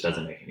 It just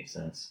doesn't make any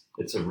sense.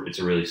 It's a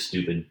really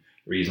stupid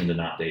reason to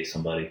not date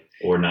somebody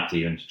or not to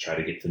even try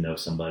to get to know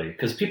somebody.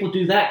 Because people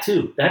do that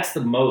too. That's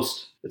the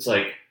most. It's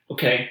like,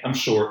 okay, I'm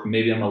short.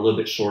 Maybe I'm a little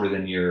bit shorter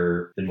than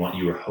what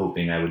you were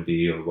hoping I would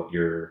be or what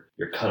your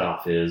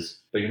cutoff is.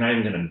 But you're not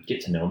even going to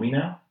get to know me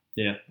now.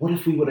 Yeah. What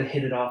if we would have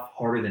hit it off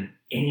harder than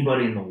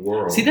anybody in the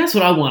world? See, that's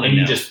what I want to know. And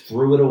you just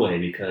threw it away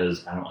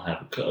because I don't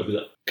have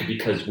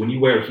because when you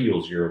wear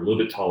heels, you're a little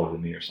bit taller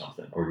than me or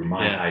something, or you're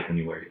my height when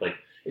you wear like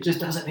it just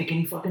doesn't make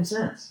any fucking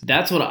sense.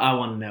 That's what I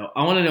want to know.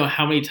 I want to know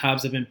how many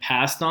times I've been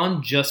passed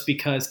on just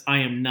because I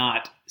am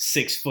not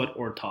 6 foot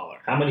or taller.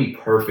 How many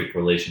perfect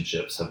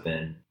relationships have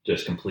been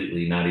just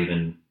completely not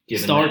even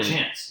given that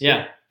chance?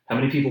 Yeah. How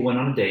many people went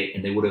on a date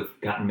and they would have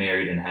gotten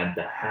married and had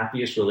the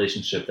happiest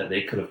relationship that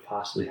they could have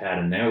possibly had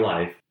in their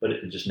life, but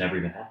it just never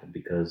even happened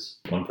because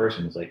one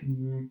person was like,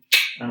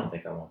 I don't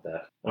think I want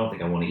that. I don't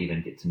think I want to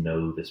even get to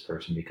know this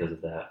person because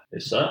of that.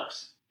 It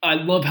sucks. I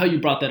love how you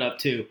brought that up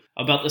too,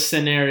 about the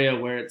scenario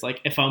where it's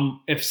like if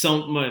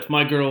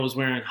my girl was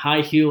wearing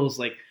high heels,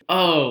 like,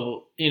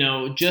 oh,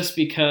 just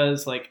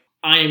because like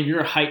I am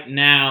your height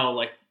now,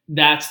 like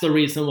that's the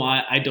reason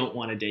why I don't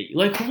want to date you.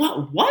 Like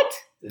what?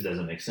 It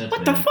doesn't make sense.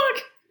 What the fuck?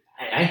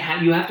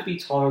 You have to be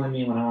taller than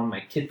me when I'm on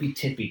my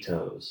tippy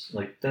toes.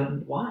 Like,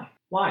 why?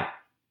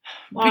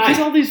 Because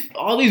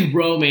all these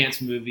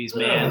romance movies,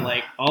 man,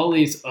 like all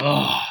these,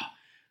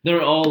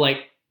 they're all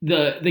like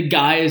the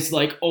guy is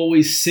like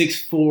always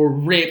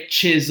 6'4", ripped,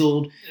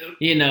 chiseled,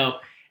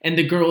 and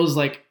the girl is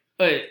like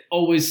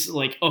always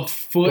like a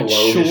foot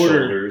below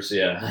shorter. His shoulders,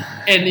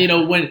 yeah.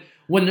 And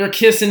when they're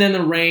kissing in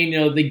the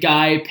rain, the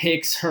guy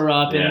picks her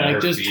up and like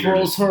just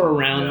twirls her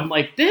around. Yeah. I'm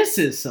like, this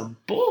is some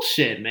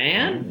bullshit,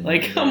 man.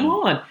 Like, come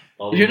on.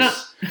 You're not.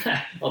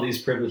 All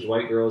these privileged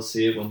white girls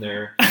see it when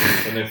they're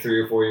 3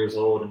 or 4 years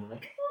old, and they're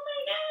like, oh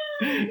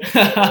my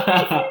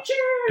god,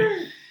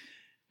 future.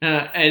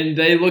 And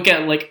they look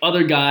at like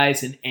other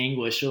guys in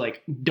anguish. They're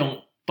like,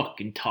 don't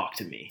fucking talk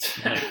to me.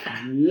 Like,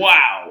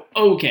 wow.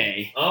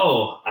 Okay.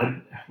 Oh, I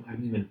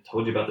haven't even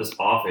told you about this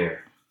off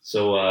air.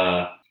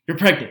 So, you're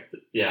pregnant.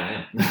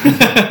 Yeah,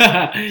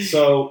 I am.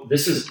 So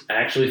this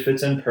actually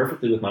fits in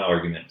perfectly with my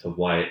argument of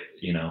why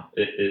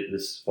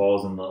this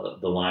falls in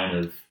the line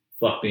of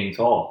fuck being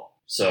tall.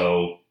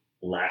 So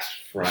last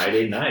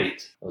Friday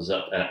night, I was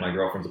up at my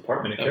girlfriend's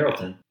apartment in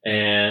Carrollton,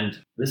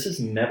 and this has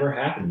never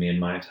happened to me in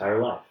my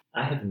entire life.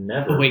 I have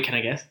never. Wait, can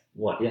I guess?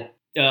 What? Yeah.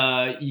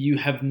 You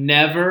have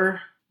never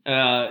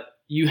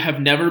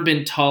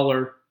been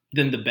taller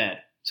than the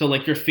bed. So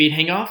like your feet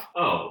hang off.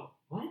 Oh,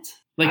 what?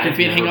 Like your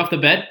feet hang off the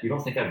bed? You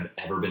don't think I've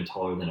ever been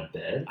taller than a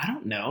bed? I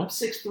don't know. I'm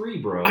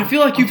 6'3", bro. I feel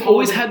like you've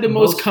always had the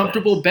most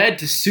comfortable bed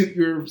to suit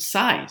your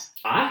size.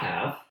 I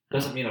have.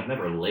 Doesn't mean I've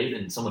never laid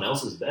in someone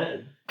else's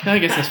bed. I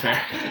guess that's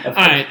fair. All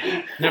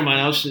right. Never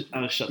mind. I'll shut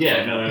the fuck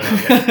up. No.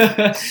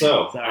 Okay.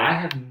 So, I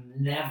have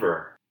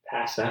never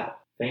passed out,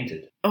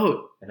 fainted.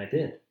 Oh. And I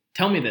did.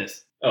 Tell me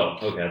this. Oh,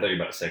 okay. I thought you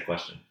were about to say a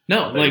question.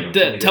 No,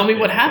 tell me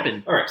what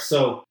happened. All right.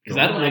 So, because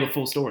I don't know the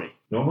full story.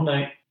 Normal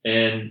night,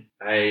 and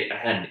I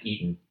hadn't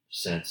eaten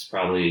since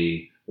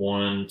probably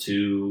 1,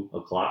 2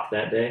 o'clock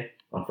that day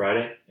on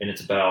Friday, and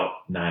it's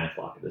about 9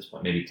 o'clock at this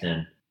point, maybe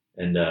 10.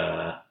 And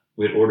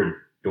we had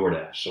ordered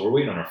DoorDash, so we're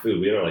waiting on our food.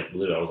 We were like,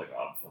 literally, I was like,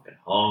 oh, I'm fucking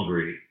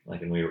hungry.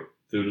 Like, and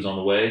food was on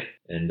the way,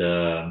 and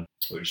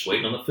we were just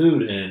waiting on the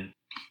food. And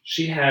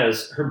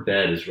her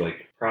bed is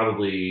like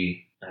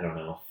probably, I don't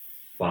know,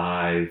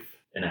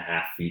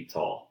 5.5 feet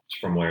tall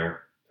from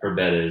where her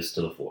bed is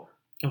to the floor.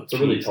 It's a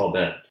really tall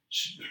bed.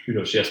 She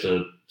has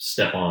to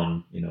step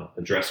on,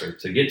 a dresser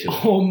to get to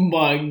it. Oh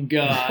my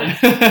God.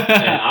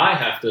 And I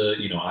have to,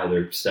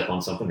 either step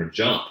on something or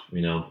jump,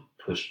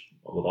 push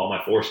with all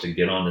my force to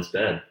get on this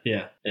bed.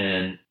 Yeah.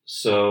 And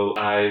so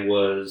I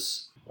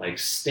was like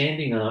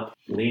standing up,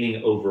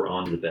 leaning over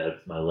onto the bed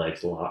with my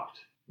legs locked.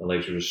 My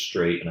legs were just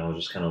straight, and I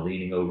was just kind of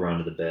leaning over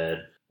onto the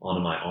bed,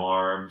 onto my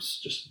arms,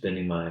 just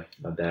bending my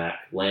back,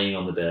 laying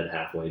on the bed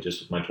halfway,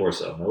 just with my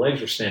torso. My legs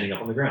were standing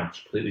up on the ground,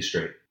 completely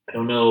straight. I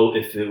don't know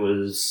if it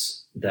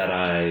was that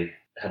I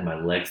had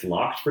my legs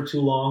locked for too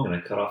long and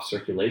I cut off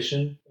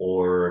circulation,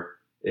 or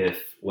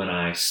if when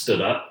I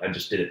stood up, I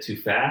just did it too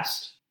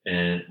fast.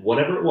 And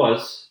whatever it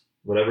was,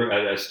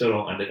 I still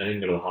don't, I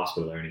didn't go to the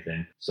hospital or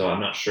anything. So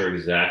I'm not sure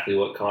exactly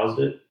what caused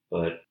it,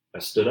 but I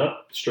stood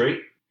up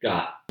straight,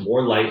 got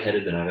more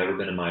lightheaded than I've ever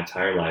been in my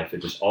entire life.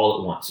 It just all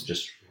at once, it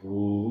just,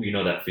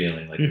 that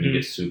feeling like when you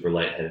get super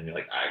lightheaded and you're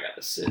like, I got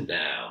to sit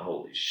down.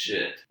 Holy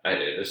shit.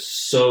 It was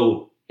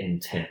so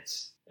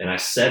intense. And I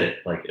said it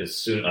like as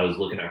soon as I was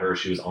looking at her,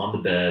 she was on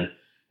the bed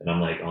and I'm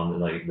like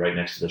right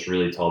next to this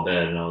really tall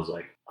bed. And I was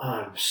like,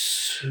 I'm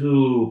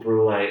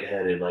super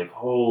lightheaded, like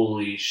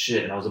holy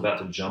shit. And I was about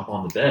to jump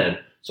on the bed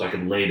so I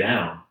could lay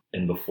down.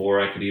 And before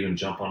I could even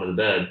jump onto the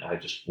bed, I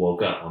just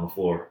woke up on the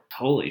floor.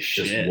 Holy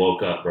shit. Just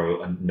woke up,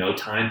 bro. And no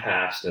time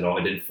passed at all.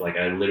 I didn't feel like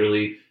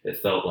it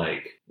felt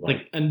like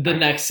and the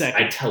next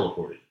second. I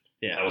teleported.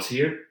 Yeah. I was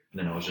here, and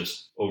then I was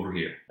just over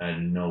here. I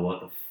didn't know what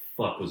the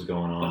fuck was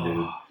going on,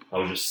 dude. I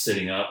was just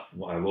sitting up.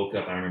 I woke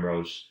up. I remember I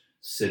was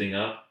sitting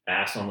up,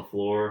 ass on the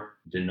floor,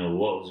 didn't know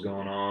what was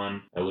going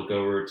on. I look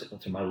over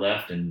to my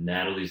left, and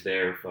Natalie's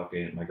there,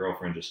 fucking my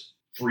girlfriend, just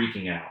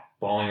freaking out,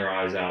 bawling her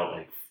eyes out,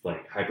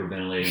 like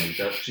hyperventilating.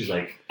 Like she's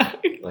like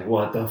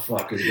what the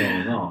fuck is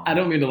going on? I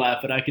don't mean to laugh,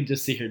 but I could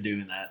just see her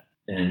doing that.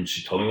 And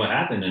she told me what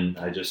happened, and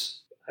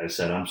I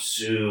said, I'm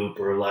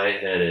super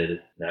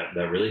lightheaded. That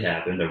really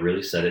happened. I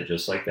really said it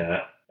just like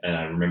that. And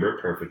I remember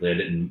it perfectly. I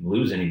didn't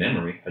lose any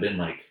memory. I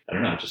didn't I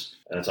don't know,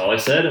 that's all I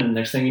said. And the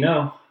next thing you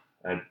know,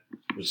 I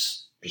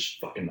was just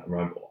fucking,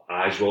 my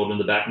eyes rolled in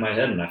the back of my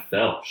head and I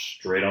fell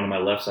straight onto my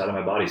left side of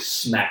my body,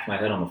 smacked my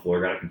head on the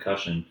floor, got a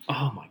concussion.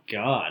 Oh my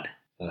God.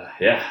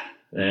 Yeah.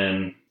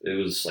 And it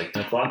was like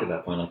 10 o'clock at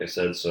that point, like I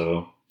said.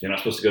 So you're not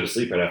supposed to go to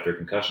sleep right after a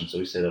concussion. So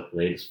we stayed up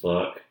late as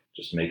fuck,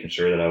 just making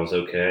sure that I was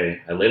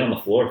okay. I laid on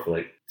the floor for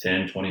like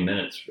 10, 20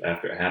 minutes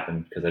after it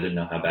happened because I didn't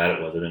know how bad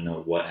it was. I didn't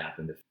know what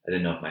happened. I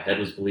didn't know if my head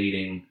was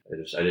bleeding. I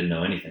didn't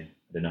know anything.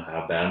 I didn't know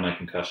how bad my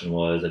concussion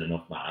was. I didn't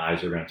know if my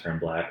eyes were going to turn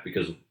black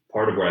because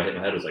part of where I hit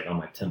my head was like on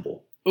my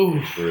temple. Ooh.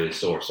 It was really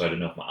sore. So I didn't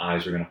know if my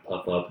eyes were going to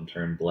puff up and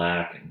turn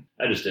black. And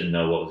I just didn't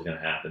know what was going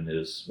to happen. It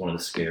was one of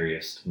the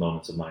scariest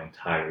moments of my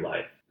entire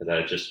life.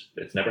 Because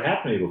it's never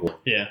happened to me before.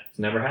 Yeah. It's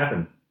never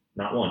happened.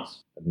 Not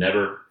once. I've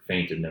never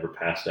fainted, never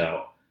passed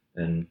out.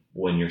 And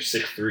when you're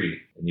 6'3"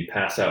 and you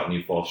pass out and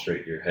you fall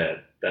straight to your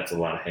head, that's a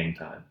lot of hang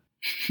time.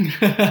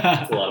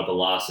 That's a lot of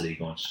velocity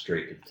going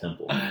straight to the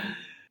temple.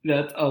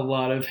 That's a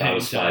lot of hang time. If I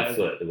was 5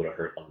 foot, it would have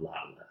hurt a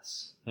lot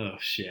less. Oh,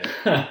 shit.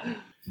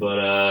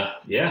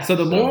 But, yeah. So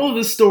the moral of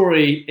the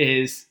story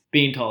is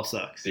being tall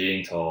sucks.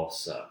 Being tall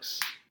sucks.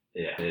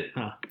 Yeah.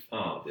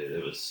 Oh, dude,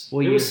 it was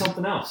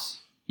something else.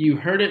 You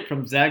heard it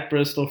from Zach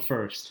Bristol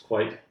first.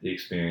 Quite the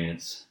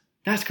experience.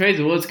 That's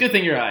crazy. Well, it's a good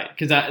thing you're right,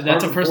 because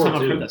that's the first time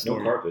I've heard that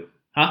story. No carpet.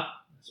 Huh?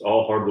 It's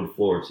all hardwood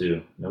floor,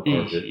 too. No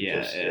carpet.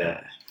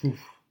 Yeah.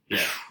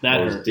 That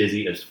I was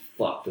dizzy as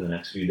fuck for the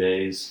next few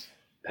days.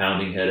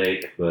 Pounding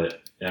headache,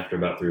 but after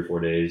about 3 or 4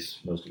 days,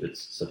 most of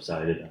it's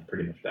subsided. I'm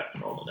pretty much back to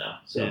normal now.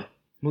 So. Yeah.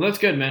 Well, that's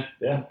good, man.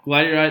 Yeah.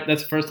 Glad you're right.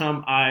 That's the first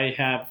time I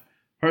have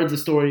heard the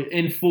story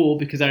in full,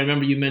 because I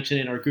remember you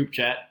mentioned in our group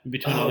chat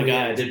between all the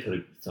guys. I did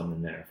put something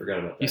in there. I forgot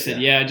about that. You said,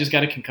 I just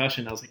got a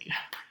concussion. I was like,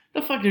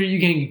 the fuck are you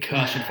getting a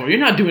concussion for? You're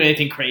not doing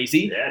anything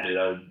crazy. Yeah,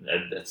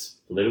 dude.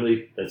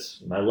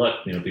 That's my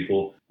luck.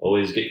 People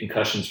always get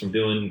concussions from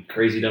doing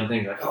crazy dumb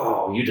things like,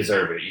 oh, you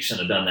deserve it. You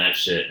shouldn't have done that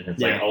shit. And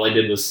it's like, all I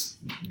did was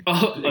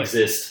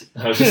exist.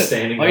 I was just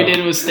standing up. All you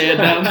did was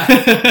stand up.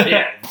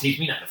 Yeah, teach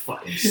me not to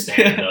fucking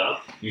stand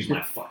up. Use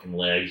my fucking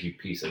legs, you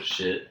piece of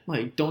shit.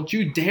 Like, don't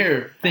you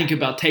dare think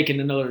about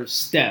taking another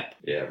step.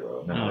 Yeah,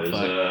 bro. No,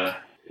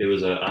 it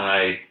was an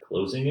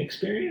eye-closing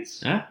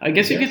experience. I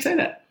guess you could say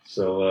that.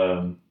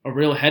 So, a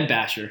real head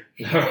basher.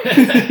 All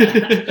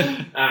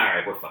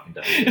right, we're fucking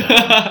done.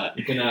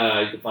 You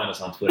can find us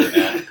on Twitter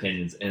at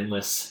Opinions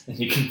Endless, and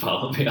you can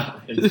follow me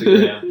on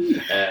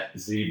Instagram at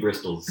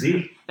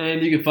ZBristolZ.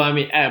 And you can find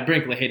me at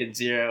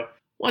BrinkleyHated0.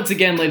 Once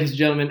again, ladies and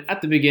gentlemen,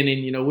 at the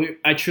beginning,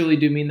 I truly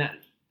do mean that.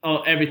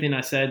 Everything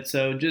I said.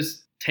 So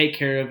just take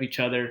care of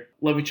each other,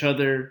 love each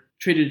other,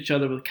 treat each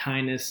other with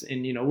kindness,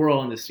 and we're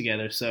all in this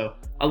together. So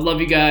I love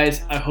you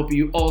guys. I hope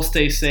you all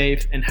stay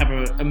safe and have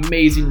an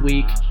amazing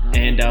week.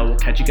 And we'll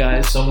catch you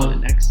guys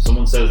next.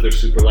 Someone says they're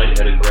super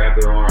lightheaded,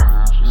 grab their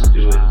arm. Just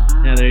do it.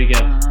 Yeah, there you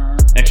go.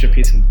 Extra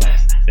piece of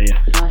advice. See ya.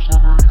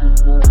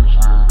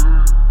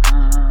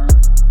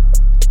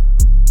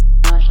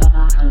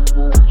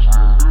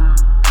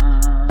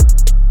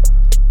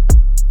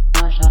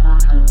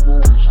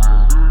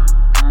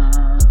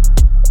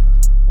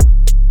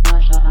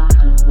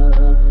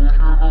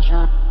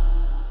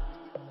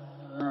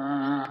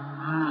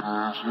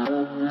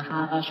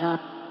 Thank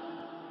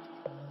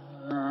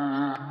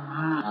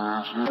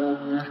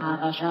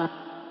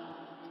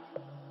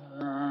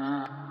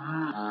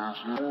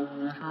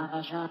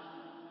you.